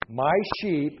My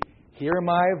sheep hear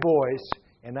my voice,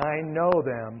 and I know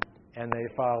them, and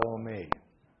they follow me.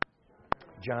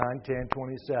 John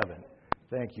 10:27.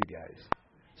 Thank you, guys.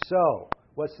 So,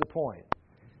 what's the point?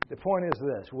 The point is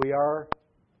this. We are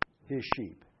His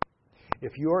sheep.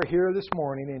 If you are here this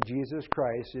morning and Jesus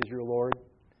Christ is your Lord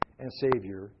and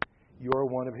Savior, you are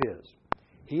one of His.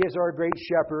 He is our great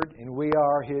shepherd, and we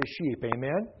are His sheep.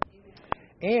 Amen?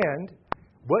 And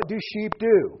what do sheep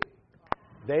do?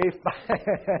 They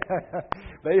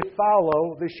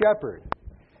follow the shepherd.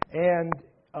 And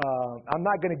I'm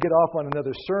not going to get off on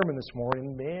another sermon this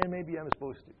morning. Man, maybe I'm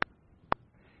supposed to.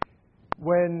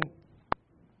 When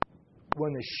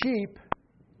the sheep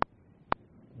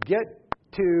get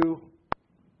to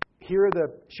hear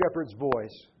the shepherd's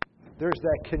voice, there's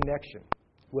that connection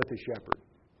with the shepherd.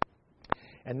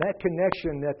 And that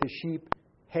connection that the sheep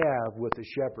have with the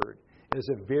shepherd is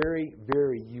a very,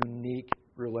 very unique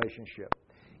relationship.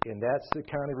 And that's the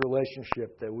kind of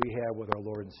relationship that we have with our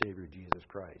Lord and Savior Jesus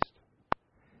Christ.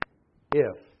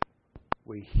 If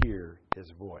we hear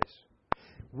His voice.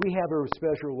 We have a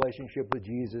special relationship with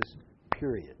Jesus,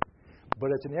 period.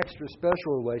 But it's an extra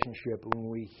special relationship when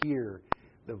we hear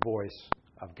the voice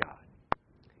of God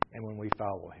and when we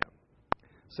follow Him.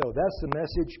 So that's the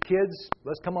message. Kids,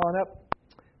 let's come on up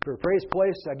for Praise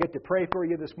Place. I get to pray for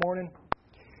you this morning.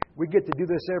 We get to do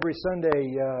this every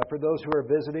Sunday for those who are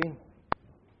visiting.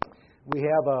 We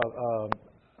have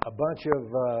a bunch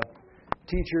of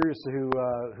teachers who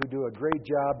do a great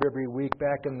job every week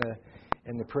back in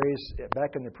the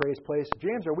praise place.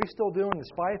 James, are we still doing the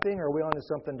spy thing, or are we on to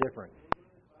something different?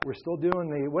 We're still doing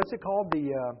the what's it called?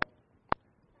 The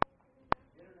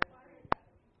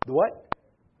what?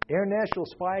 International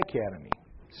Spy Academy.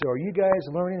 So are you guys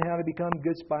learning how to become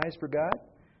good spies for God?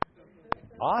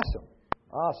 Awesome.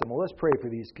 Well, let's pray for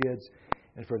these kids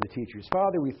and for the teachers.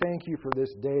 Father, we thank You for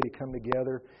this day to come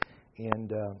together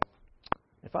and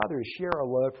Father, to share our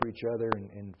love for each other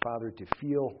and Father, to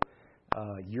feel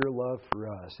Your love for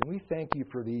us. And we thank You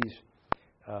for these.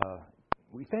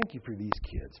 We thank You for these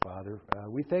kids, Father.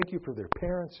 We thank You for their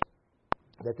parents,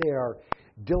 that they are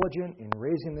diligent in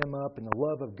raising them up in the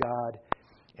love of God.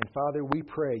 And Father, we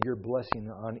pray Your blessing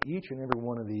on each and every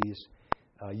one of these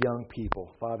young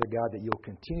people. Father God, that You'll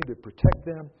continue to protect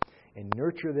them and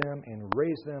nurture them and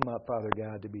raise them up, Father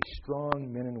God, to be strong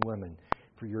men and women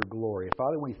for Your glory.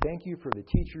 Father, we thank You for the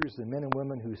teachers, the men and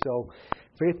women who so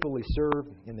faithfully serve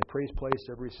in the praise place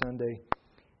every Sunday.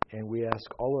 And we ask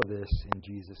all of this in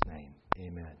Jesus' name.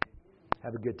 Amen.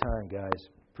 Have a good time, guys.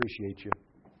 Appreciate you.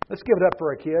 Let's give it up for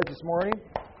our kids this morning.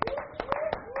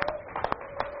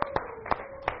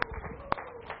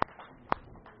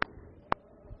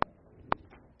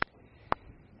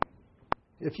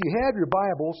 If you have your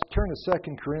Bibles, turn to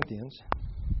 2 Corinthians.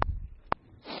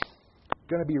 I'm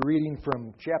going to be reading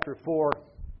from chapter 4,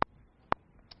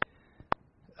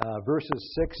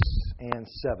 verses 6 and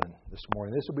 7 this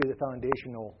morning. This will be the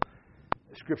foundational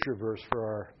scripture verse for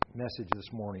our message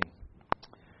this morning.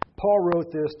 Paul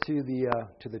wrote this to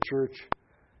the church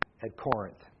at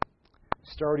Corinth,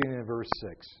 starting in verse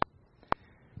 6.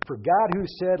 For God, who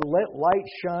said, "Let light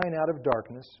shine out of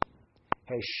darkness,"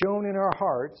 has shone in our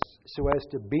hearts so as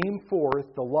to beam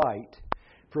forth the light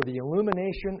for the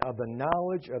illumination of the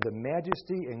knowledge of the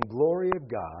majesty and glory of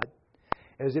God,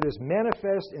 as it is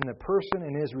manifest in the person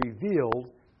and is revealed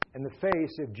in the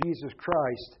face of Jesus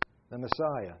Christ, the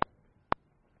Messiah.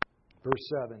 Verse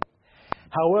 7.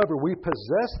 However, we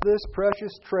possess this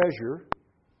precious treasure,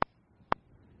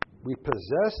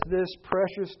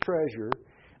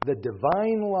 the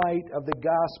divine light of the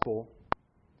gospel,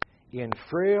 in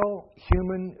frail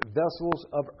human vessels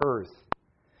of earth,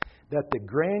 that the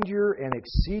grandeur and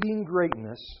exceeding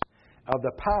greatness of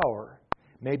the power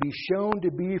may be shown to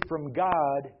be from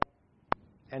God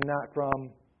and not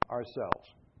from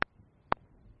ourselves.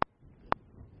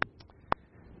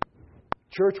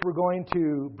 Church, we're going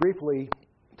to briefly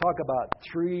talk about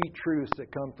 3 truths that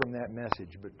come from that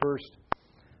message. But first,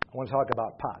 I want to talk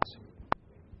about pots.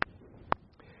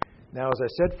 Now, as I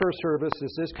said first service,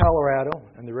 this is Colorado,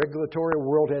 and the regulatory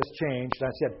world has changed.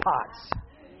 I said pots.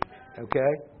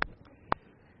 Okay?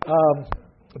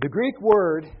 The Greek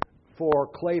word for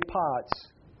clay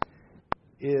pots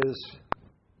is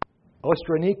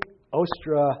ostrakinos,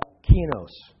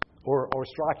 or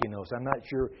ostrakinos. I'm not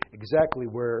sure exactly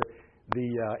where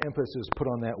the emphasis is put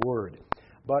on that word.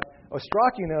 But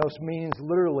ostrakinos means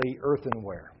literally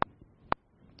earthenware.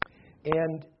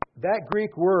 And that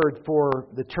Greek word for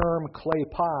the term clay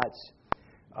pots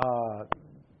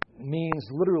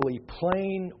means literally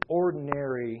plain,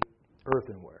 ordinary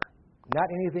earthenware. Not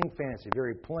anything fancy.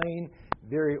 Very plain,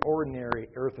 very ordinary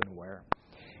earthenware.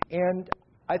 And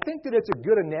I think that it's a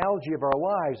good analogy of our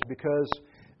lives because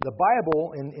the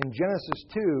Bible in Genesis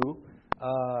 2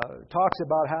 talks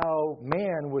about how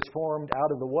man was formed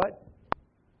out of the what?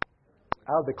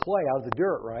 Out of the clay, out of the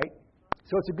dirt, right?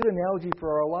 So it's a good analogy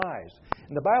for our lives.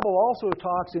 And the Bible also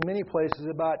talks in many places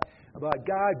about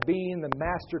God being the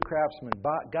master craftsman,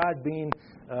 God being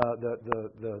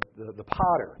the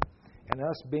potter, and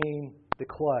us being the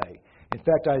clay. In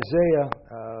fact, Isaiah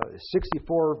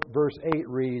 64 verse 8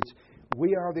 reads,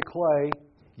 "We are the clay,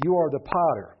 you are the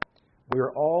potter. We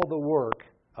are all the work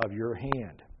of your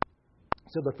hand."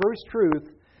 So the first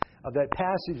truth of that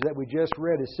passage that we just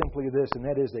read is simply this, and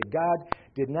that is that God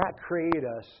did not create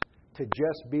us to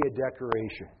just be a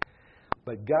decoration.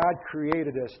 But God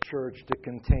created us, church, to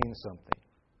contain something.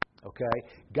 Okay?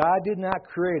 God did not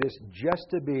create us just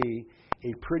to be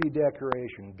a pretty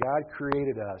decoration. God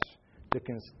created us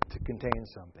to contain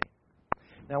something.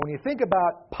 Now, when you think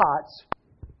about pots,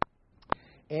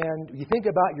 and you think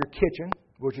about your kitchen,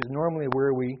 which is normally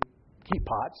where we keep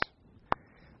pots,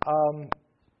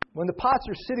 when the pots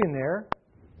are sitting there,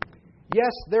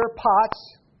 yes, they're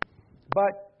pots,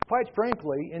 but quite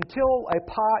frankly, until a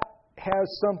pot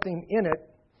has something in it,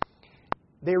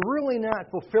 they're really not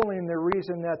fulfilling the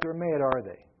reason that they're made, are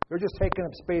they? They're just taking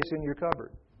up space in your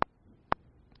cupboard.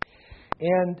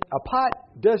 And a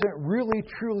pot doesn't really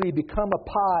truly become a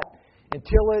pot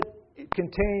until it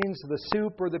contains the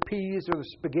soup or the peas or the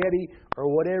spaghetti or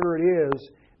whatever it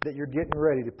is that you're getting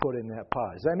ready to put in that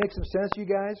pot. Does that make some sense, you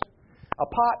guys? A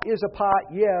pot is a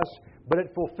pot, yes, but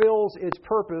it fulfills its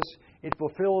purpose, it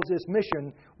fulfills its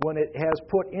mission when it has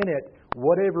put in it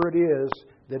whatever it is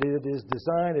that it is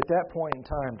designed at that point in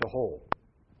time to hold.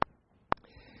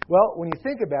 Well, when you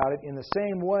think about it in the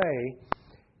same way,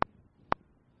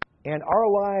 and our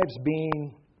lives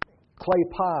being clay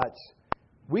pots,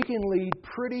 we can lead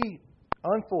pretty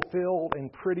unfulfilled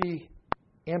and pretty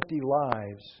empty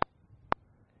lives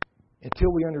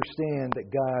until we understand that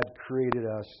God created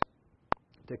us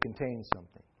to contain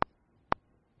something.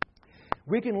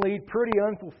 We can lead pretty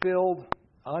unfulfilled,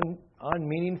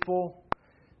 unmeaningful,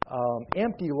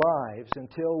 empty lives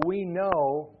until we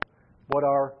know what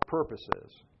our purpose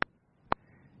is.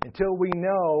 Until we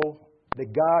know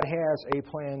that God has a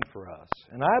plan for us.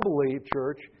 And I believe,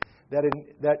 church, that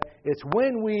it's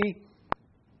when we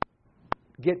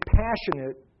get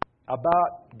passionate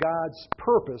about God's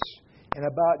purpose and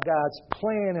about God's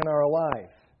plan in our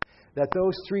life that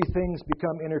those three things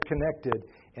become interconnected,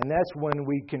 and that's when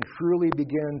we can truly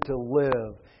begin to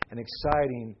live an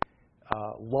exciting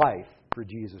life for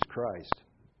Jesus Christ.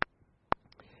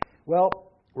 Well,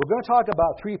 we're going to talk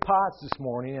about three pots this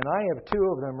morning, and I have two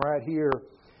of them right here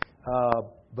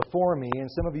before me. And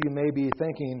some of you may be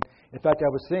thinking, in fact, I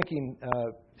was thinking,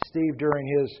 Steve, during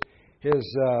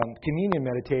his communion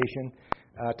meditation,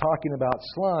 talking about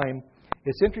slime.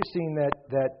 It's interesting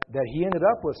that he ended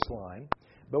up with slime.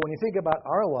 But when you think about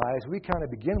our lives, we kind of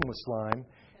begin with slime,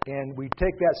 and we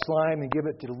take that slime and give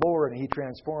it to the Lord, and He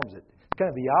transforms it. It's kind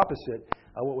of the opposite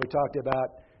of what we talked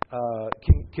about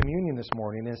communion this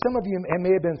morning. And some of you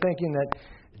may have been thinking that,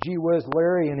 gee whiz,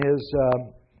 Larry in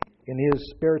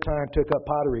his spare time took up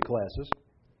pottery classes.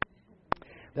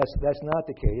 That's not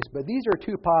the case. But these are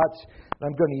two pots that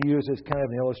I'm going to use as kind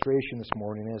of an illustration this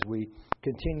morning as we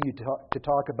continue to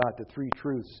talk about the three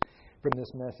truths from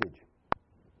this message.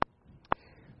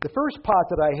 The first pot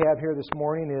that I have here this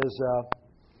morning is,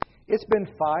 it's been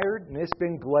fired, and it's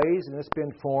been glazed, and it's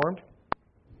been formed.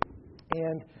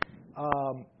 And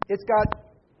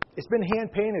it's been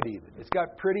hand-painted even. It's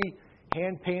got pretty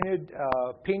hand-painted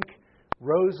pink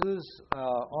roses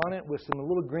on it with some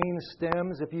little green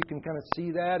stems, if you can kind of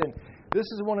see that. And this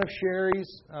is one of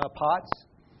Sherry's pots.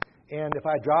 And if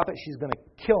I drop it, she's going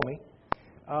to kill me.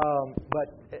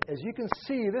 But as you can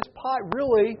see, this pot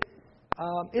really,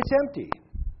 it's empty.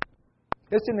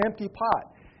 It's an empty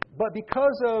pot. But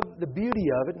because of the beauty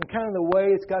of it and kind of the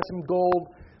way it's got some gold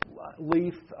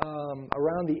leaf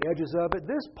around the edges of it,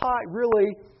 this pot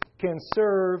really can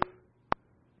serve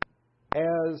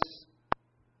as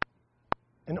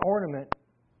an ornament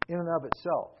in and of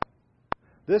itself.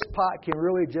 This pot can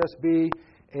really just be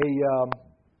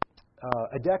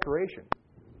a decoration,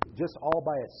 just all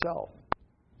by itself.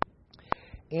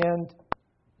 And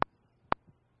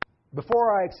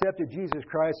before I accepted Jesus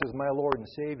Christ as my Lord and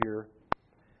Savior,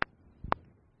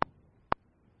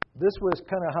 this was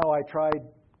kind of how I tried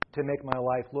to make my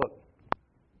life look.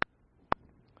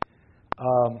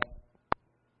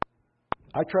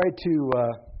 I tried to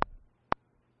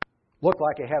look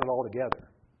like I had it all together.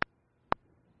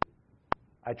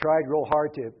 I tried real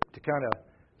hard to kind of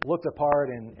look the part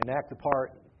and act the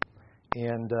part.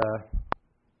 And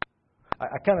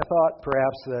I kind of thought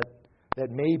perhaps that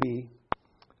maybe,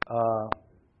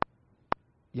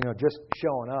 just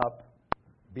showing up,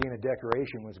 being a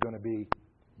decoration was going to be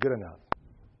good enough.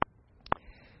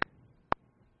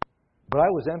 But I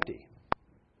was empty.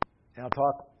 And I'll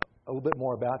talk a little bit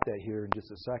more about that here in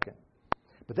just a second.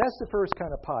 But that's the first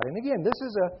kind of pot. And again, this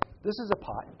is a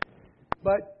pot,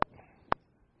 but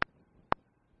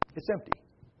it's empty.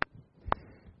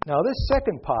 Now this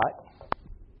second pot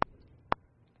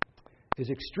is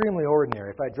extremely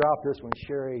ordinary. If I drop this one,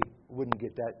 Sherry wouldn't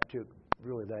get that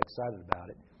excited about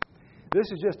it. This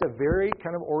is just a very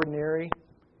kind of ordinary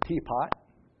teapot.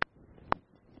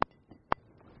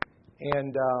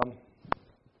 And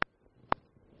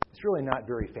it's really not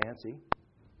very fancy.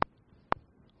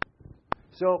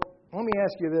 So let me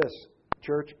ask you this,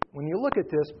 church. When you look at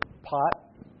this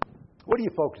pot, what do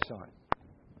you focus on?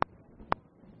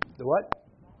 The what?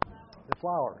 The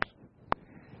flowers.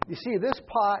 You see, this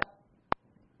pot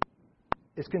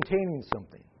is containing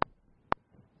something.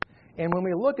 And when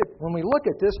we look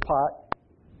at this pot,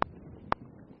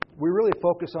 we really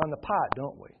focus on the pot,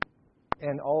 don't we?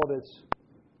 And all of its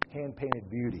hand-painted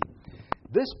beauty.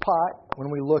 This pot, when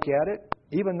we look at it,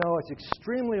 even though it's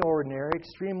extremely ordinary,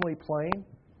 extremely plain,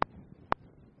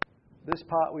 this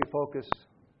pot we focus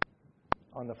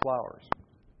on the flowers.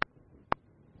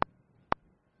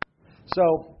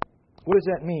 So, what does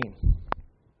that mean?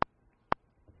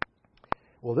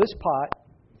 Well, this pot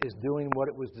is doing what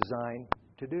it was designed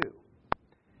to do.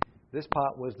 This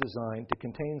pot was designed to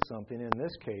contain something. In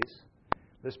this case,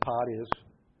 this pot is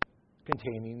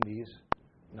containing these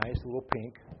nice little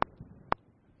pink,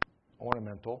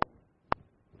 ornamental,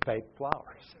 fake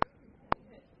flowers.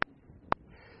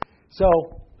 So,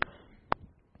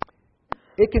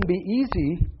 it can be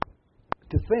easy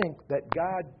to think that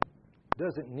God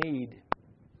doesn't need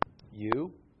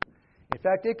you. In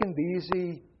fact, it can be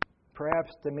easy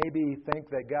perhaps to maybe think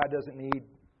that God doesn't need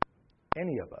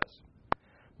any of us.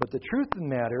 But the truth of the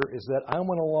matter is that I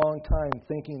went a long time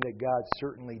thinking that God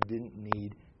certainly didn't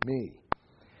need me.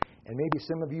 And maybe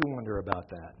some of you wonder about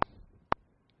that.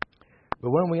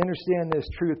 But when we understand this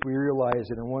truth, we realize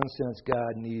that in one sense,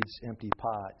 God needs empty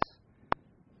pots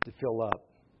to fill up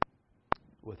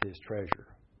with His treasure.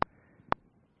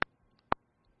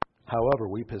 However,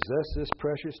 we possess this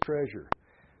precious treasure,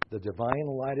 the divine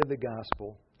light of the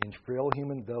gospel, in frail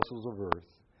human vessels of earth,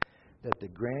 that the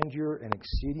grandeur and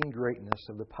exceeding greatness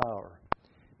of the power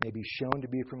may be shown to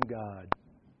be from God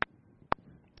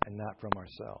and not from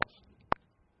ourselves.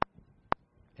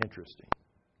 Interesting.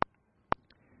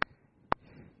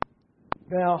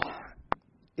 Now,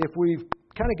 if we've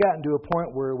kind of gotten to a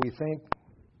point where we think,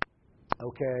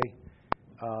 okay,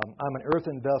 I'm an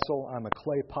earthen vessel, I'm a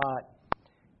clay pot,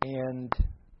 and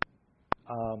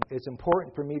it's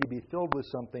important for me to be filled with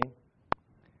something.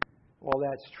 Well,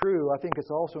 that's true. I think it's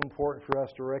also important for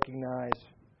us to recognize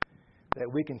that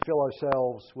we can fill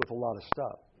ourselves with a lot of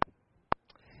stuff.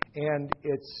 And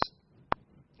it's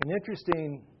an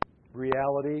interesting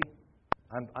reality.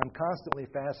 I'm constantly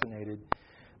fascinated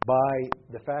by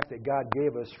the fact that God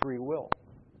gave us free will.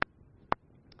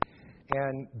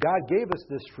 And God gave us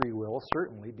this free will,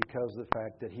 certainly, because of the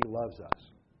fact that He loves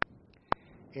us.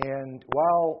 And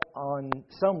while on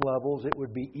some levels it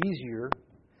would be easier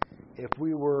if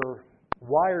we were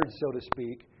wired, so to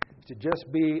speak, to just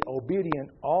be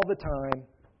obedient all the time,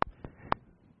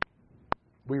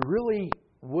 we really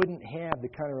wouldn't have the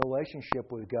kind of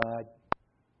relationship with God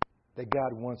that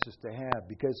God wants us to have.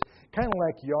 Because kind of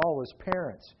like y'all as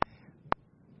parents,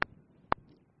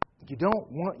 you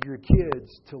don't want your kids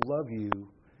to love you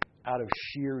out of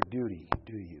sheer duty,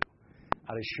 do you?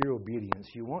 Out of sheer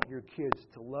obedience. You want your kids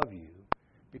to love you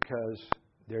because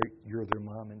you're their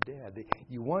mom and dad.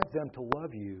 You want them to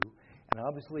love you, and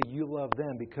obviously you love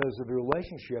them because of the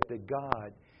relationship that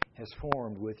God has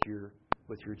formed with your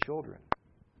children.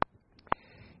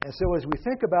 And so as we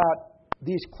think about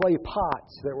these clay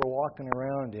pots that we're walking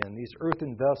around in, these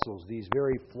earthen vessels, these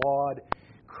very flawed,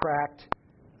 cracked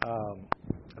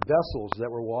vessels that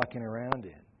we're walking around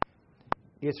in,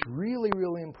 it's really,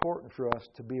 really important for us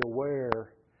to be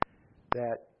aware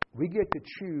that we get to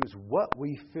choose what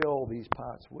we fill these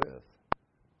pots with.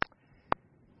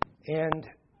 And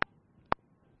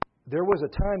there was a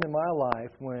time in my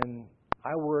life when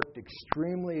I worked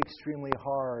extremely, extremely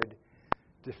hard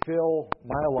to fill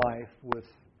my life with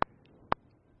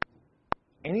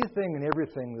anything and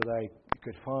everything that I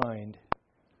could find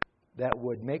that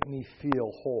would make me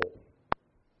feel whole.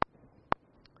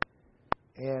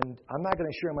 And I'm not going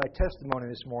to share my testimony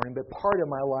this morning, but part of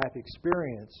my life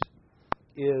experience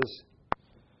is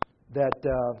that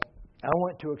I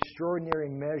went to extraordinary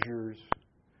measures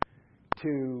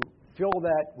to fill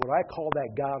that, what I call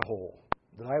that God hole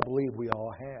that I believe we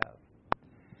all have.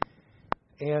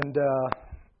 And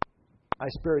I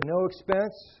spared no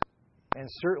expense and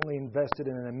certainly invested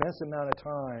in an immense amount of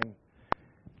time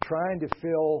trying to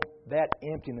fill that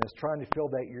emptiness, trying to fill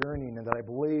that yearning, and that I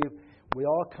believe we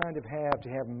all kind of have to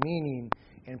have meaning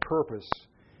and purpose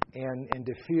and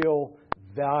to feel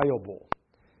valuable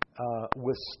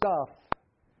with stuff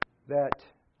that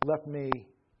left me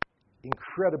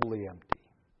incredibly empty.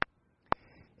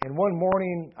 And one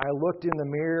morning I looked in the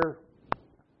mirror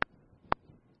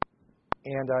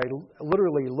and I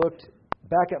literally looked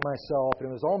back at myself, and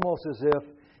it was almost as if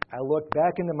I looked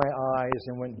back into my eyes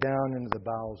and went down into the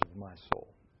bowels of my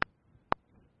soul.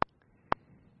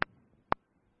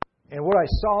 And what I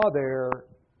saw there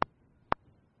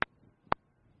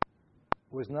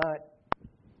was not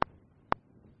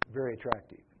very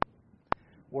attractive.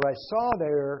 What I saw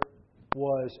there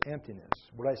was emptiness.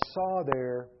 What I saw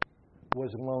there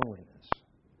was loneliness.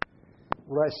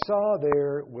 What I saw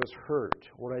there was hurt.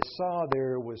 What I saw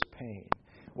there was pain.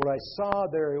 What I saw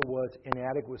there was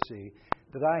inadequacy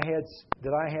that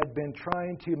I had been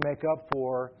trying to make up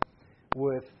for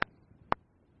with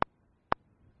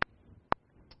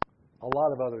a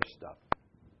lot of other stuff.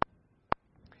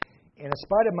 And in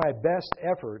spite of my best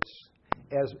efforts,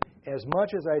 as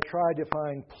much as I tried to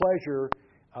find pleasure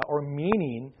or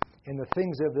meaning in the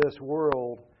things of this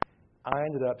world, I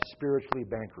ended up spiritually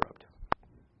bankrupt.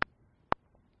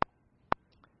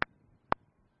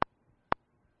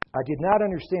 I did not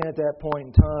understand at that point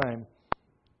in time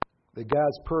that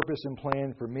God's purpose and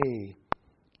plan for me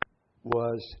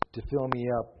was to fill me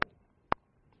up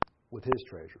with His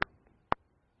treasure.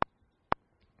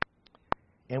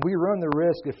 And we run the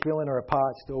risk of filling our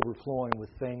pots to overflowing with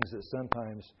things that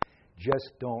sometimes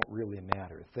just don't really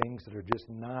matter. Things that are just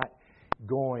not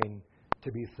going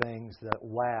to be things that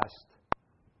last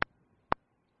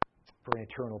for an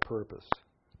eternal purpose.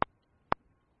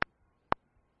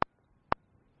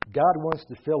 God wants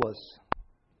to fill us.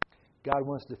 God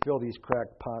wants to fill these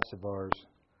cracked pots of ours,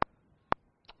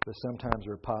 but sometimes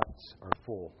our pots are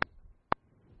full.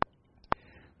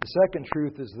 The second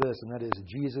truth is this, and that is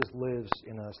Jesus lives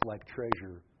in us like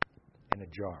treasure in a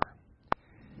jar.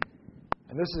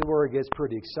 And this is where it gets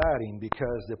pretty exciting,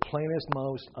 because the plainest,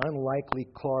 most unlikely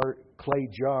clay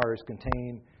jars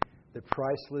contain the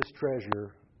priceless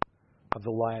treasure of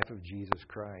the life of Jesus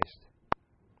Christ.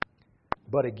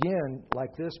 But again,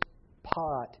 like this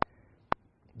pot,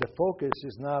 the focus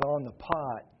is not on the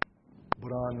pot,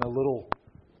 but on the little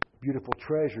beautiful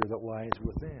treasure that lies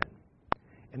within.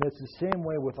 And it's the same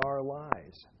way with our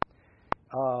lives.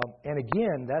 And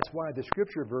again, that's why the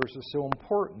Scripture verse is so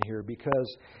important here,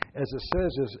 because as it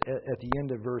says at the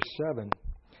end of verse 7,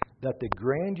 that the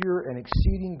grandeur and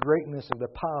exceeding greatness of the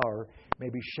power may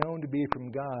be shown to be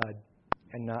from God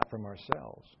and not from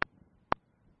ourselves.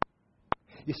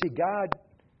 You see, God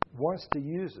wants to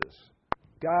use us.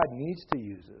 God needs to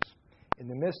use us in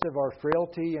the midst of our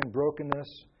frailty and brokenness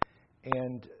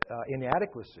and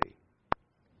inadequacy,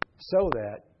 so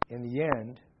that in the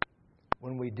end,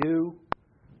 when we do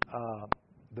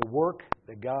the work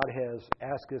that God has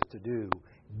asked us to do,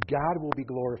 God will be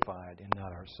glorified and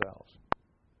not ourselves.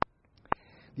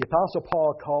 The Apostle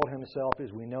Paul called himself,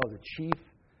 as we know, the chief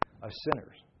of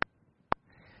sinners.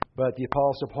 But the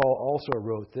Apostle Paul also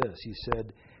wrote this. He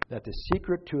said that the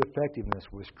secret to effectiveness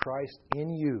was Christ in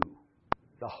you,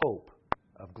 the hope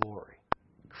of glory.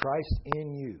 Christ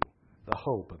in you, the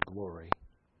hope of glory.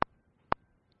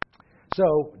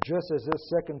 So, just as this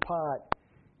second pot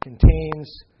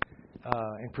contains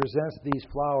and presents these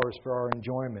flowers for our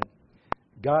enjoyment,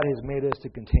 God has made us to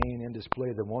contain and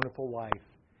display the wonderful life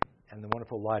and the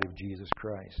wonderful light of Jesus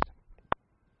Christ.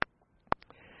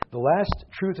 The last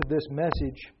truth of this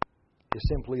message is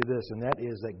simply this, and that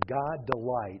is that God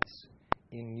delights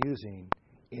in using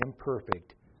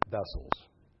imperfect vessels.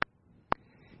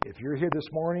 If you're here this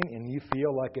morning and you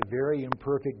feel like a very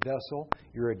imperfect vessel,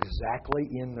 you're exactly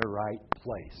in the right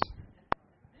place.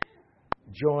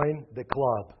 Join the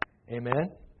club. Amen?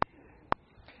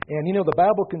 And you know, the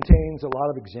Bible contains a lot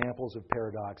of examples of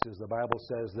paradoxes. The Bible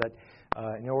says that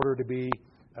in order to be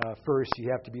first, you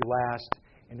have to be last.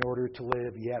 In order to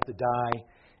live, you have to die.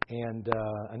 And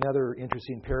another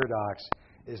interesting paradox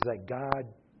is that God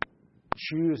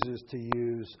chooses to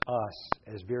use us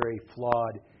as very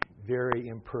flawed, very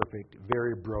imperfect,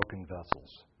 very broken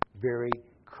vessels, very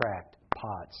cracked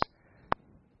pots.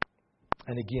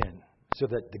 And again, so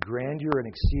that the grandeur and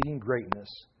exceeding greatness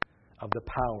of the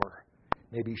power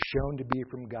may be shown to be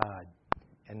from God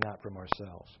and not from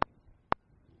ourselves.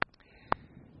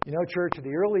 You know, church,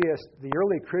 the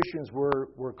early Christians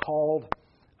were called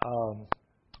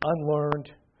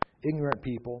unlearned, ignorant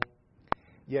people.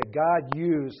 Yet God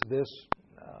used this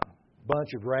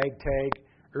bunch of ragtag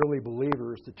early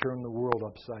believers to turn the world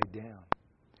upside down.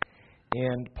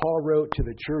 And Paul wrote to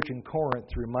the church in Corinth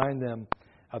to remind them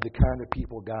of the kind of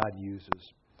people God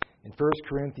uses. In 1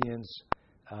 Corinthians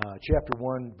chapter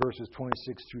 1, verses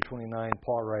 26 through 29,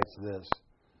 Paul writes this: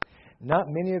 "Not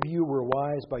many of you were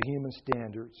wise by human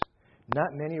standards.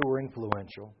 Not many were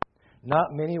influential.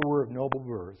 Not many were of noble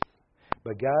birth.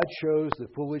 But God chose the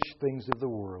foolish things of the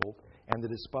world and the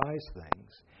despised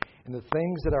things, and the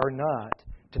things that are not,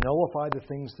 to nullify the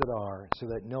things that are, so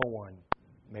that no one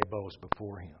may boast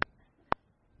before Him."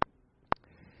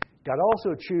 God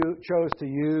also chose to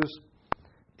use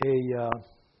an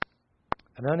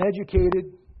uneducated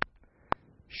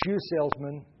shoe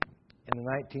salesman in the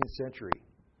 19th century.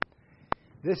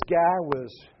 This guy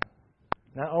was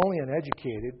not only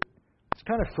uneducated, was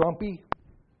kind of frumpy,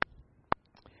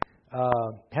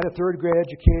 had a third-grade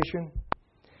education,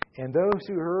 and those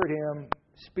who heard him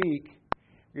speak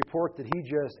report that he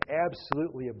just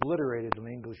absolutely obliterated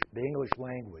the English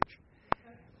language.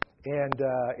 And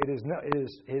it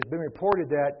has been reported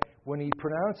that when he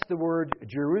pronounced the word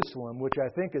Jerusalem, which I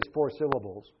think is 4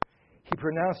 syllables, he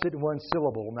pronounced it in 1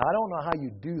 syllable. Now, I don't know how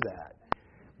you do that,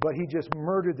 but he just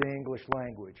murdered the English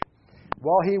language.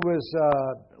 While he was,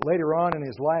 later on in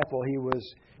his life, while he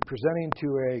was presenting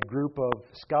to a group of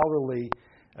scholarly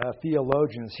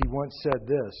theologians, he once said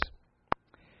this.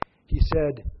 He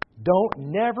said, "Don't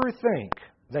never think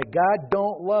that God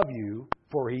don't love you,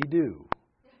 for He do."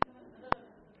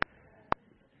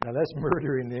 Now, that's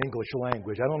murdering the English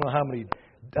language. I don't know how many,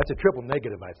 that's a triple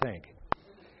negative, I think.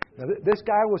 Now, this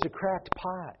guy was a cracked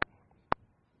pot.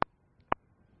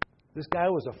 This guy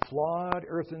was a flawed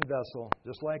earthen vessel,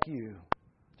 just like you,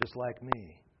 just like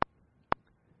me.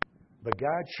 But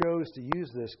God chose to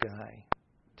use this guy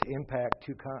to impact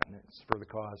 2 continents for the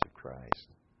cause of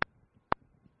Christ.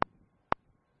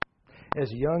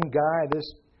 As a young guy,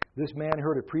 this man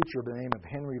heard a preacher by the name of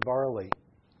Henry Varley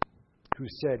who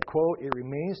said, quote, "It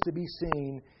remains to be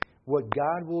seen what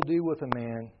God will do with a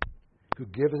man who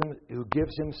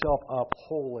gives himself up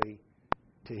wholly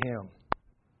to Him."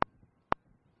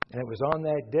 And it was on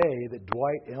that day that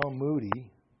Dwight L.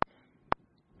 Moody,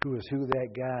 who is who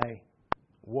that guy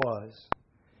was,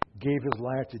 gave his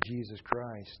life to Jesus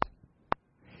Christ.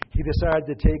 He decided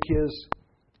to take his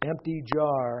empty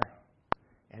jar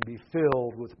and be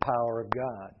filled with the power of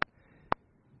God.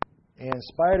 And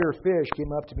Spider Fish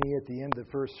came up to me at the end of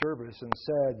the first service and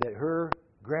said that her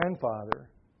grandfather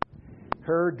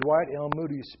heard Dwight L.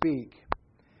 Moody speak,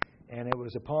 and it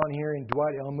was upon hearing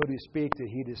Dwight L. Moody speak that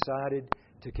he decided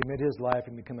to commit his life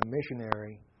and become a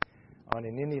missionary on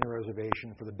an Indian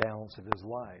reservation for the balance of his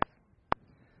life.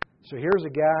 So here's a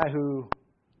guy who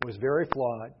was very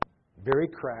flawed, very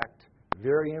cracked,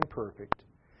 very imperfect,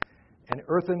 an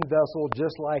earthen vessel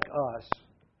just like us,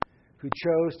 who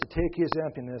chose to take his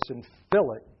emptiness and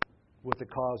fill it with the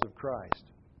cause of Christ,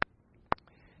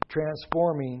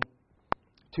 transforming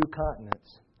 2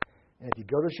 continents. And if you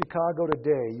go to Chicago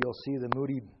today, you'll see the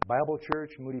Moody Bible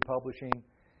Church, Moody Publishing,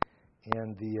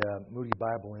 and the Moody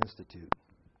Bible Institute.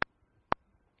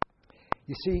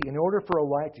 You see, in order for a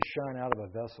light to shine out of a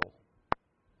vessel,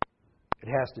 it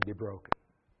has to be broken.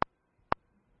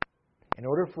 In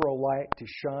order for a light to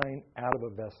shine out of a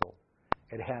vessel,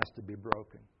 it has to be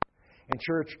broken. And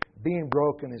church, being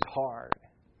broken is hard.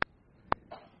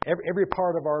 Every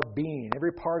part of our being,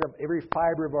 every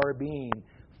fiber of our being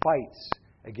fights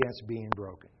against being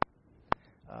broken.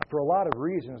 For a lot of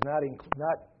reasons, not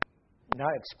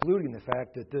excluding the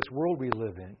fact that this world we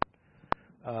live in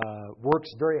works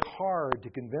very hard to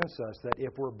convince us that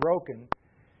if we're broken,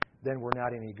 then we're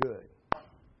not any good.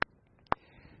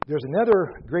 There's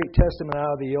another great testament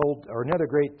out of the another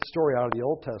great story out of the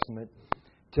Old Testament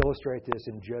to illustrate this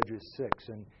in Judges 6.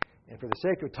 And for the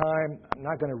sake of time, I'm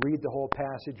not going to read the whole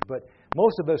passage, but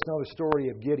most of us know the story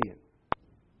of Gideon.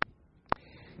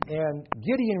 And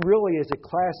Gideon really is a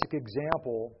classic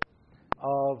example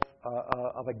of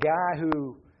a guy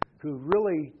who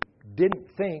really didn't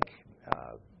think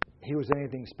he was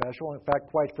anything special. In fact,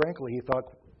 quite frankly, he thought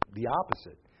the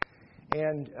opposite.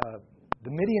 And the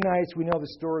Midianites, we know the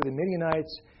story. The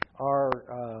Midianites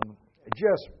are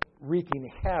just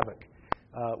wreaking havoc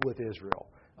with Israel.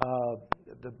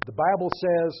 The Bible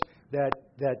says that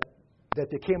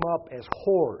they came up as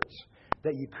hordes,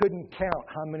 that you couldn't count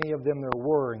how many of them there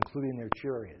were, including their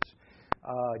chariots.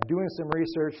 Doing some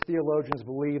research, theologians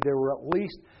believe there were at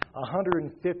least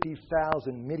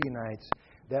 150,000 Midianites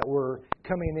that were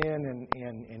coming in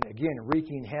and again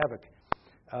wreaking havoc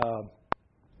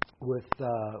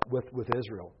with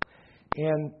Israel.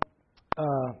 And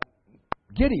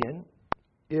Gideon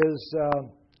is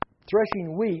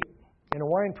threshing wheat in a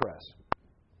wine press.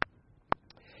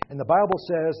 And the Bible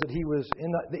says that he was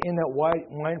in that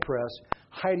wine press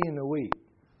hiding the wheat.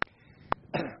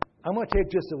 I'm going to take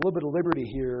just a little bit of liberty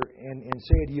here and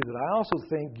say to you that I also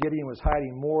think Gideon was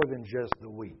hiding more than just the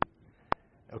wheat.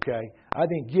 Okay? I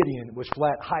think Gideon was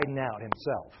flat hiding out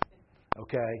himself.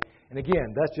 Okay? And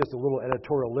again, that's just a little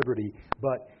editorial liberty.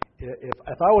 But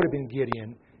if I would have been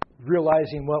Gideon,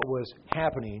 realizing what was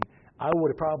happening, I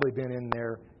would have probably been in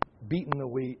there beating the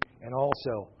wheat and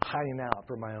also hiding out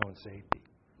for my own safety.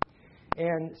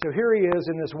 And so here he is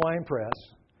in this wine press.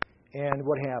 And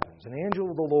what happens? An angel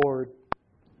of the Lord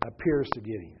appears to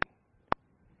Gideon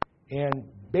and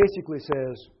basically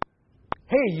says,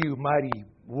 "Hey, you mighty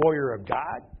warrior of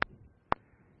God."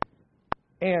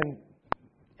 And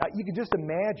you can just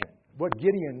imagine what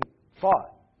Gideon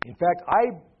thought. In fact,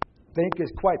 I think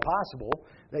it's quite possible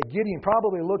that Gideon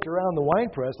probably looked around the wine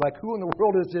press like, who in the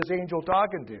world is this angel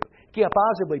talking to? He can't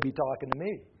possibly be talking to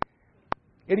me.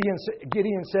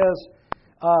 Gideon says,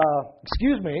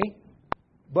 "Excuse me,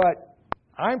 but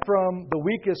I'm from the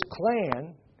weakest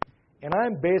clan, and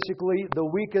I'm basically the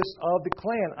weakest of the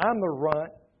clan. I'm the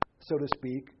runt, so to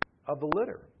speak, of the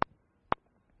litter."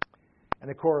 And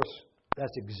of course,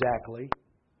 that's exactly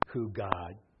who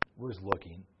God was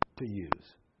looking to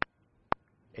use.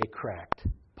 A cracked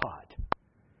pot.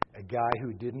 A guy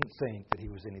who didn't think that he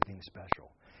was anything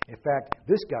special. In fact,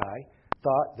 this guy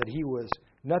thought that he was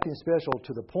nothing special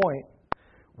to the point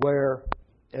where,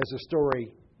 as the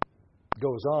story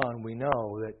goes on, we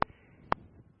know that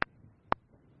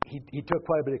he took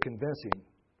quite a bit of convincing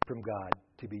from God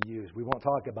to be used. We won't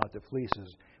talk about the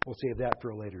fleeces. We'll save that for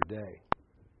a later day.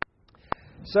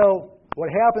 So what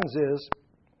happens is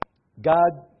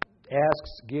God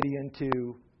asks Gideon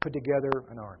to put together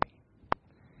an army.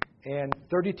 And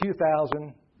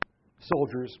 32,000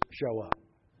 soldiers show up.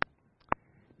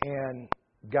 And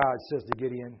God says to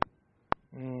Gideon,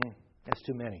 "That's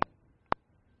too many.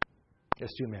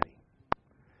 That's too many."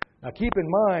 Now keep in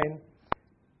mind,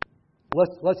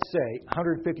 let's say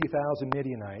 150,000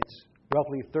 Midianites,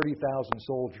 roughly 30,000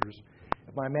 soldiers.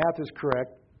 If my math is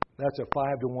correct, that's a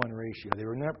 5-to-1 ratio. They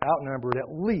were outnumbered at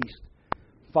least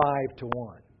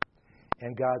 5-to-1.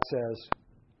 And God says,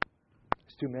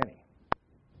 "It's too many.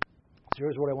 So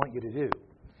here's what I want you to do.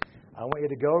 I want you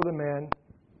to go to the men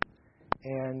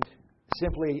and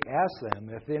simply ask them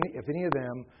if any of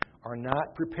them are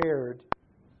not prepared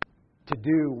to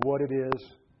do what it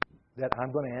is that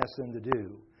I'm going to ask them to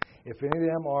do. If any of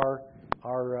them are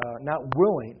not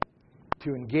willing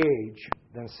to engage,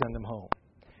 then send them home."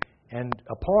 And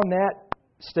upon that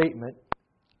statement,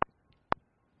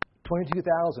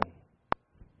 22,000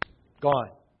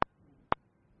 gone.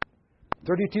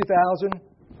 32,000,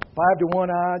 5-to-1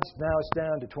 odds. Now it's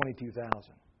down to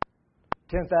 22,000.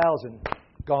 10,000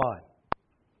 gone.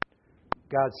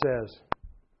 God says,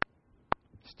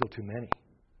 "Still too many."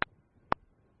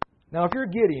 Now, if you're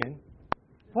Gideon,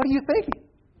 what are you thinking?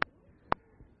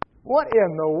 What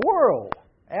in the world?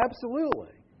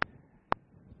 Absolutely.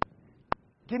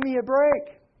 Give me a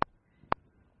break.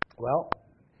 Well,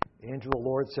 the angel of the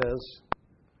Lord says,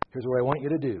 "Here's what I want you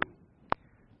to do.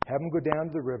 Have them go down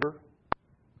to the river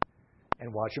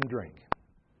and watch them drink.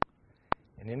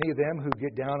 And any of them who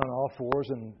get down on all fours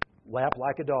and lap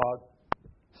like a dog,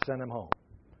 send them home.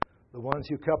 The ones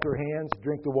who cup their hands,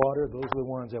 drink the water, those are the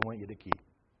ones I want you to keep."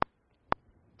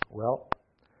 Well,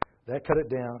 that cut it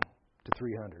down to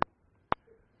 300.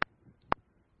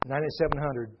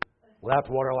 9,700 lapped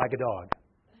water like a dog.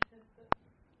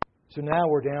 So now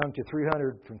we're down to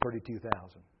 300 from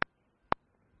 32,000.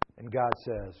 And God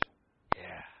says,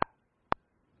 "Yeah,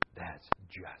 that's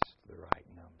just the right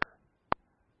number."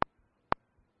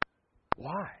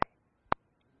 Why?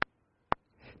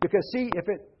 Because, see, if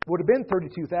it would have been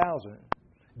 32,000,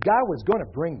 God was going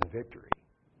to bring the victory.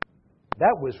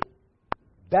 That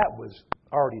was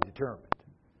already determined.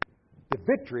 The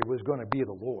victory was going to be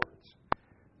the Lord's.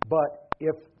 But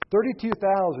if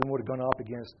 32,000 would have gone up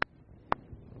against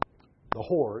the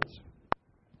hordes,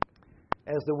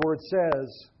 as the word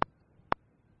says,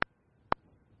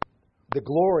 the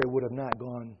glory would have not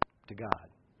gone to God.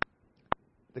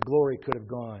 The glory could have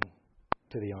gone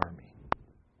to the army.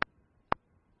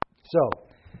 So,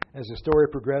 as the story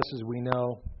progresses, we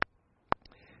know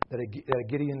that at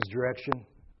Gideon's direction,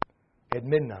 at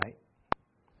midnight,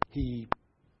 he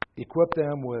equipped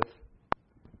them with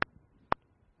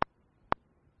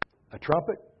a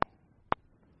trumpet,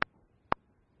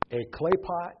 a clay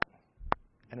pot,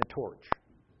 and a torch.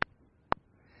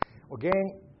 Well,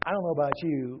 gang, I don't know about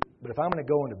you, but if I'm going to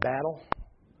go into battle,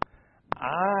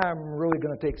 I'm really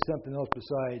going to take something else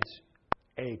besides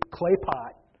a clay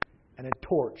pot and a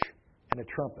torch and a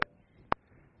trumpet.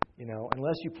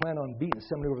 Unless you plan on beating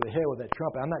somebody over the head with that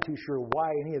trumpet, I'm not too sure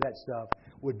why any of that stuff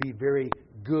would be very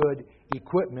good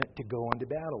equipment to go into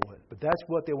battle with. But that's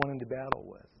what they went into battle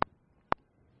with.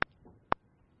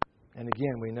 And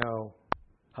again, we know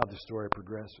how the story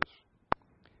progresses.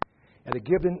 At a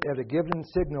given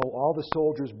signal, all the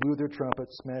soldiers blew their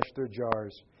trumpets, smashed their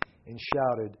jars, and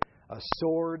shouted, "A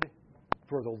sword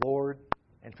for the Lord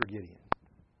and for Gideon."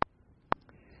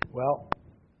 Well,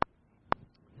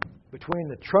 between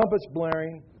the trumpets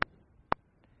blaring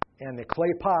and the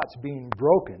clay pots being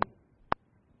broken,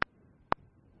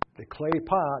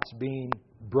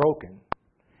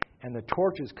 and the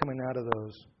torches coming out of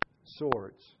those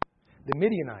swords, the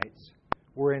Midianites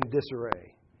were in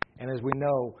disarray. And as we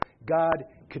know, God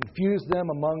confused them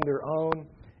among their own,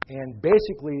 and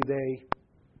basically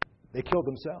they killed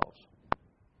themselves.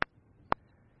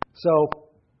 So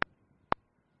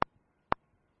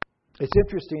it's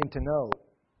interesting to note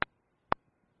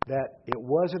that it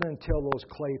wasn't until those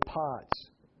clay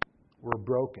pots were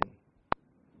broken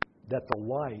that the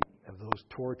light of those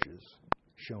torches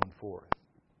shone forth.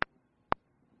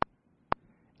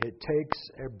 It takes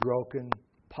a broken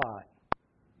pot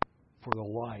for the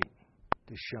light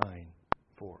to shine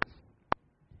forth.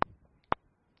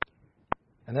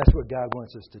 And that's what God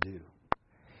wants us to do.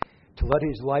 To let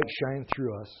His light shine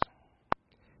through us,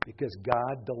 because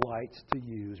God delights to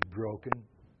use broken,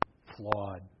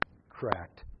 flawed,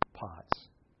 cracked pots.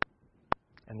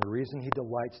 And the reason He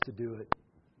delights to do it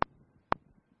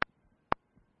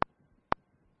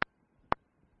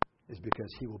is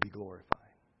because He will be glorified.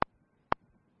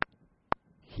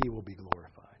 He will be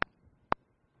glorified.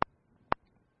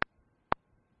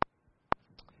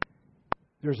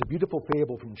 There's a beautiful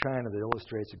fable from China that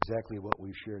illustrates exactly what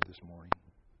we've shared this morning.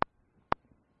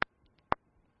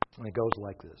 And it goes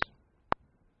like this.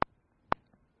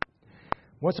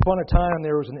 Once upon a time,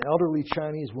 there was an elderly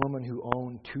Chinese woman who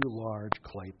owned 2 large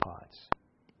clay pots.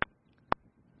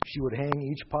 She would hang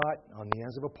each pot on the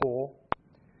ends of a pole,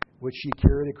 which she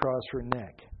carried across her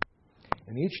neck.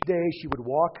 And each day she would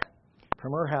walk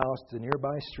from her house to the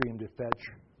nearby stream to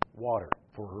fetch water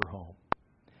for her home.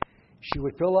 She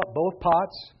would fill up both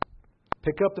pots,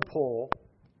 pick up the pole,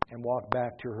 and walk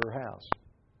back to her house.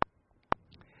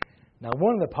 Now,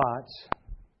 one of the pots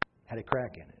had a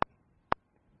crack in it.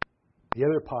 The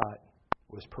other pot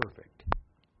was perfect.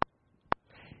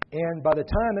 And by the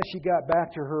time that she got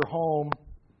back to her home,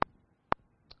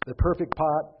 the perfect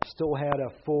pot still had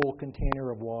a full container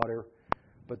of water,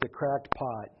 but the cracked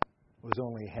pot was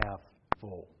only half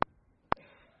full.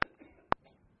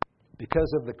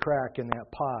 Because of the crack in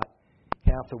that pot,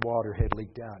 half the water had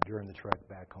leaked out during the trek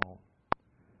back home.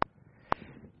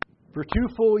 For 2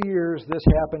 full years, this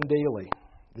happened daily.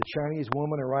 The Chinese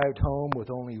woman arrived home with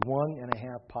only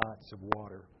 1.5 pots of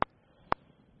water.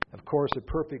 Of course, a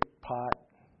perfect pot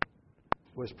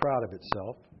was proud of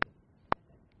itself.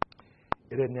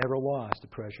 It had never lost a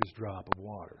precious drop of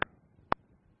water.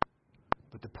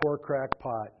 But the poor cracked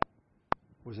pot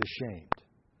was ashamed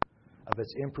of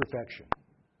its imperfection.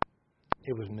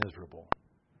 It was miserable.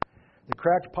 The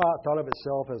cracked pot thought of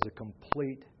itself as a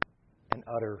complete and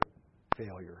utter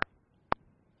failure.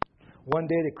 One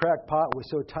day the cracked pot was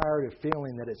so tired of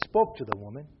failing that it spoke to the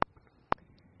woman.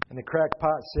 And the cracked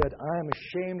pot said, "I am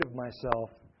ashamed of myself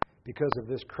because of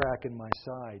this crack in my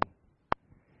side,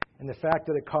 and the fact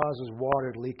that it causes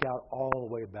water to leak out all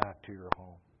the way back to your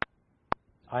home.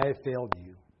 I have failed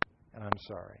you, and I'm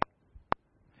sorry.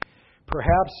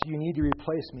 Perhaps you need to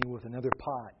replace me with another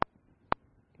pot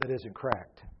that isn't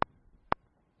cracked."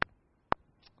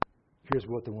 Here's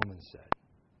what the woman said.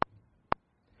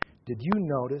 "Did you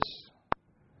notice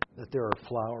that there are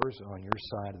flowers on your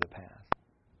side of the path,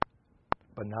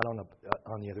 but not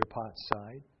on the other pot's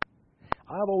side?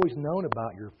 I've always known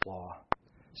about your flaw,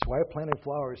 so I planted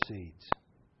flower seeds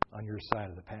on your side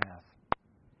of the path.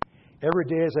 Every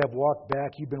day as I've walked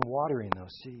back, you've been watering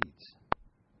those seeds.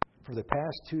 For the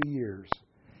past 2 years,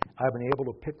 I've been able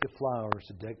to pick the flowers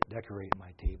to decorate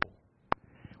my table.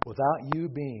 Without you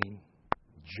being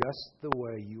just the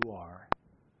way you are,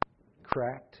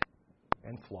 cracked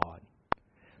and flawed,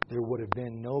 there would have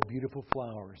been no beautiful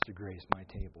flowers to grace my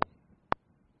table."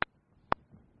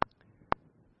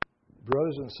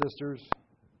 Brothers and sisters,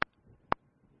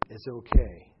 it's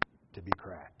okay to be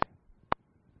cracked.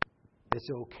 It's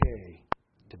okay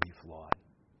to be flawed.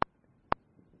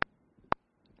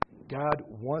 God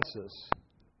wants us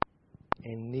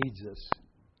and needs us.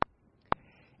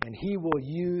 And He will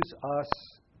use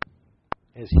us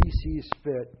as He sees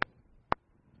fit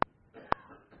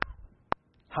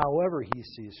however He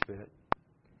sees fit,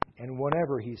 and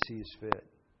whenever He sees fit,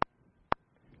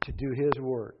 to do His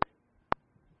work,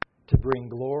 to bring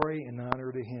glory and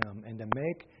honor to Him, and to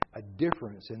make a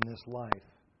difference in this life.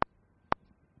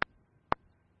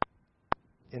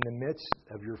 In the midst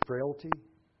of your frailty,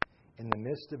 in the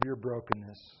midst of your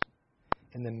brokenness,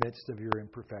 in the midst of your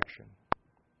imperfection.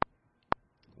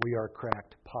 We are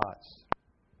cracked pots.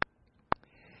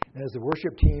 And as the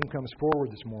worship team comes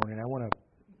forward this morning, I want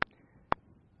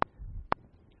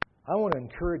to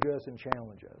encourage us and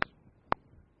challenge us.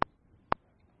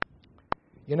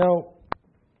 You know,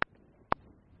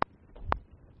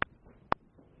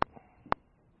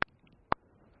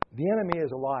 the enemy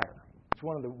is a liar. It's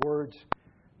one of the words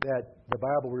that the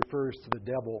Bible refers to the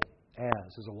devil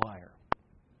as a liar.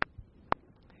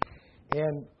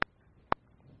 And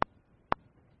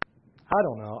I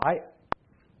don't know.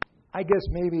 I guess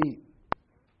maybe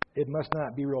it must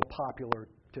not be real popular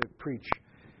to preach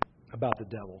about the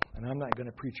devil. And I'm not going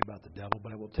to preach about the devil,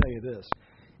 but I will tell you this.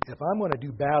 If I'm going to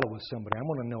do battle with somebody, I'm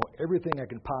going to know everything I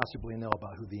can possibly know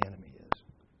about who the enemy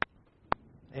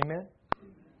is. Amen?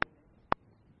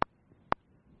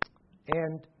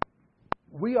 And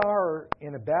we are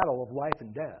in a battle of life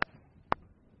and death.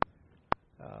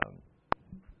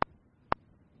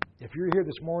 If you're here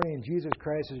this morning and Jesus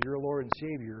Christ is your Lord and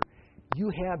Savior,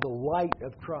 you have the light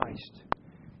of Christ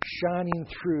shining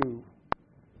through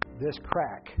this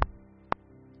crack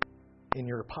in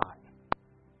your pot.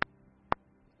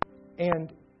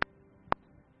 And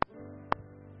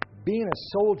being a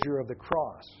soldier of the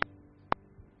cross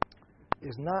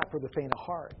is not for the faint of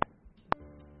heart.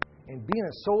 And being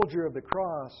a soldier of the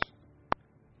cross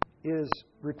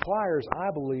requires, I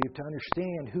believe, to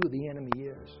understand who the enemy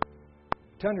is.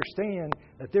 To understand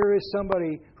that there is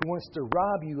somebody who wants to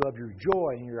rob you of your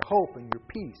joy and your hope and your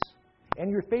peace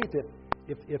and your faith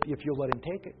if you'll let him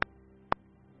take it.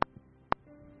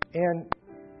 And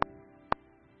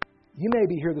you may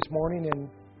be here this morning and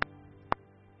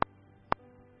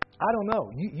I don't know.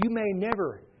 You may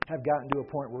never have gotten to a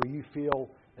point where you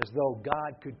feel as though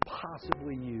God could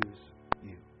possibly use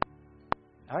you.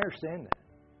 I understand that.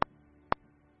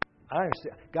 I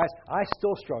understand. Guys, I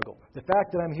still struggle. The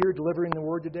fact that I'm here delivering the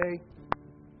Word today,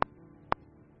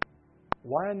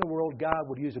 why in the world God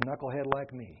would use a knucklehead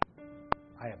like me,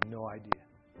 I have no idea.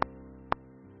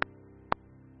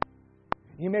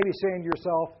 You may be saying to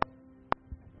yourself,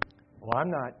 well,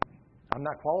 I'm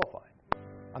not qualified.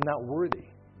 I'm not worthy.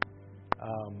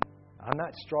 I'm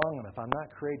not strong enough. I'm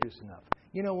not courageous enough.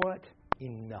 You know what?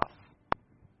 Enough.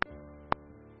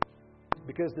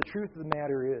 Because the truth of the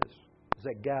matter is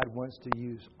that God wants to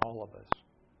use all of us.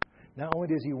 Not only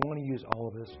does He want to use all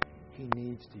of us, He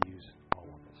needs to use all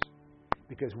of us.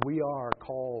 Because we are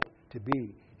called to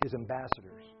be His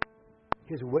ambassadors,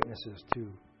 His witnesses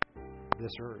to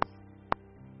this earth.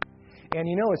 And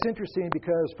you know, it's interesting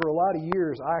because for a lot of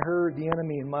years I heard the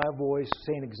enemy in my voice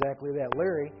saying exactly that.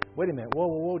 Larry, wait a minute.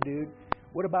 Whoa, dude.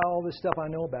 What about all this stuff I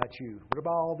know about you? What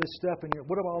about all this stuff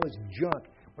what about all this junk?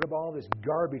 What about all this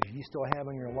garbage you still have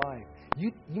in your life?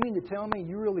 You mean to tell me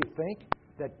you really think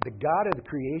that the God of the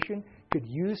creation could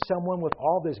use someone with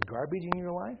all this garbage in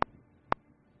your life?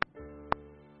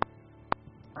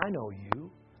 I know you.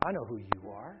 I know who you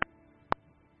are.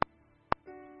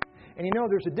 And you know,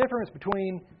 there's a difference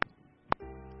between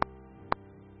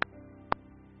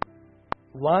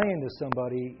lying to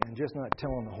somebody and just not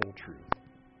telling the whole truth.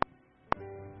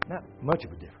 Not much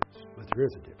of a difference, but there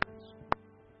is a difference.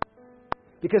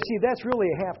 Because, see, that's really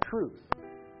a half-truth.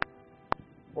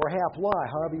 Or a half-lie,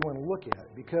 however you want to look at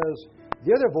it. Because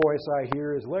the other voice I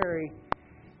hear is, Larry,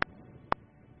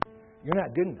 you're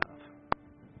not good enough.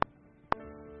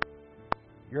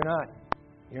 You're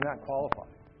not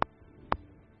qualified.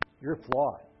 You're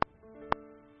flawed.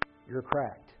 You're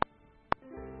cracked.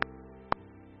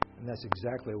 And that's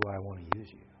exactly why I want to use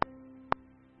you.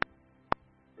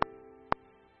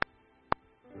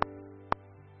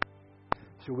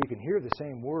 So we can hear the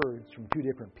same words from two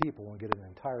different people and get an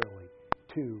entirely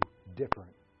two different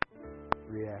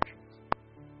reactions.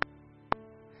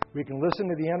 We can listen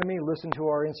to the enemy, listen to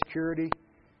our insecurity,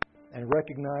 and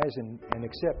recognize and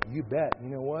accept, you bet, you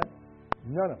know what?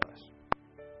 None of us,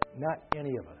 not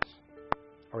any of us,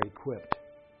 are equipped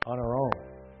on our own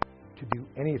to do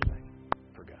anything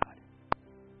for God.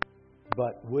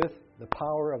 But with the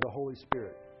power of the Holy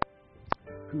Spirit,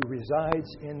 who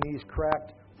resides in these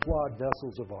cracked, flawed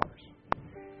vessels of ours,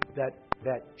 that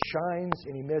shines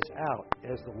and emits out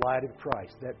as the light of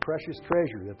Christ, that precious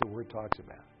treasure that the Word talks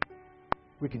about,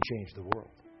 we can change the world.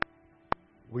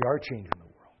 We are changing the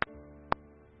world.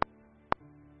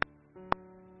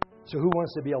 So who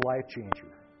wants to be a life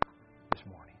changer this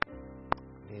morning?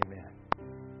 Amen.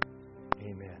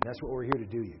 Amen. That's what we're here to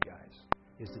do, you guys,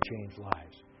 is to change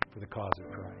lives for the cause of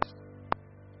Christ.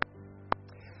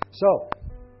 So,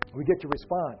 we get to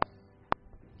respond.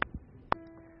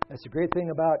 That's the great thing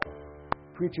about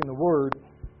preaching the Word.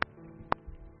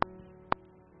 I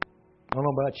don't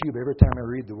know about you, but every time I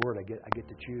read the Word, I get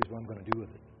to choose what I'm going to do with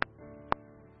it.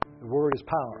 The Word is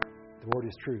power. The Word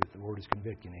is truth. The Word is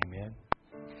convicting. Amen.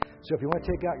 So if you want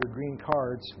to take out your green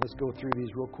cards, let's go through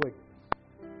these real quick.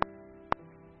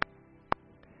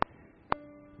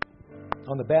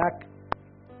 On the back,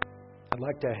 I'd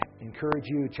like to encourage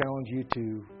you, challenge you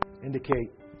to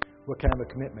indicate what kind of a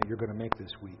commitment you're going to make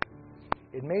this week.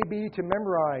 It may be to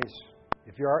memorize,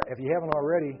 if you haven't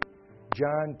already,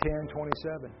 John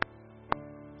 10:27.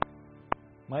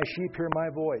 My sheep hear my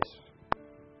voice.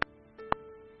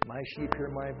 My sheep hear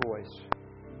my voice,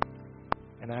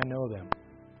 and I know them,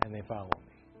 and they follow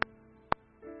me.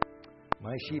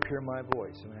 My sheep hear my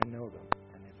voice, and I know them,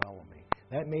 and they follow me.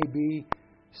 That may be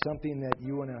something that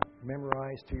you want to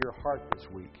memorize to your heart this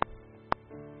week.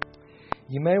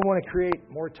 You may want to create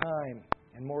more time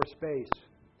and more space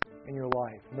in your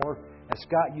life. More, as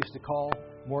Scott used to call,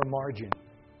 more margin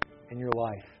in your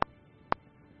life.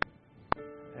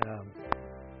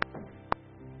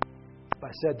 If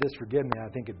I said this, forgive me, I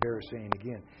think it bears saying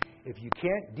again. If you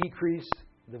can't decrease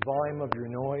the volume of your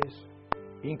noise,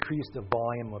 increase the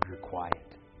volume of your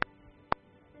quiet.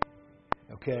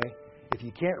 Okay? If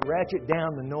you can't ratchet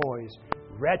down the noise,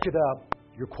 ratchet up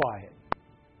your quiet.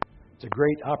 It's a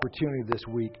great opportunity this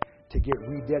week to get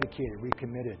rededicated,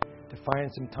 recommitted, to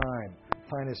find some time,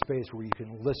 find a space where you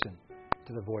can listen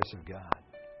to the voice of God.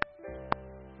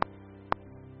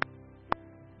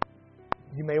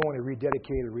 You may want to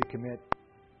rededicate or recommit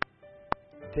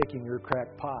taking your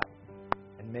cracked pot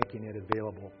and making it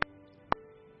available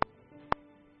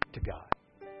to God.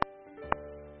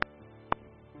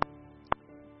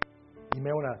 You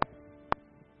may want to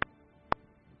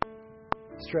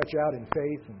stretch out in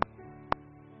faith. And,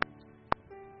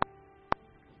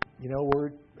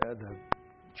 the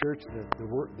church,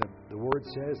 the word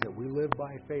says that we live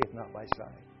by faith, not by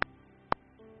sight.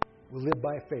 We live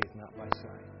by faith, not by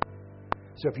sight.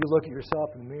 So if you look at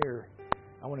yourself in the mirror,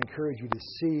 I want to encourage you to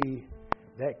see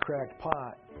that cracked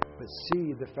pot, but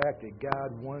see the fact that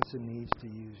God wants and needs to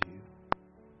use you.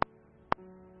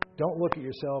 Don't look at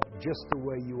yourself just the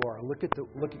way you are. Look at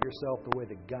yourself the way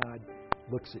that God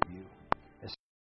looks at you.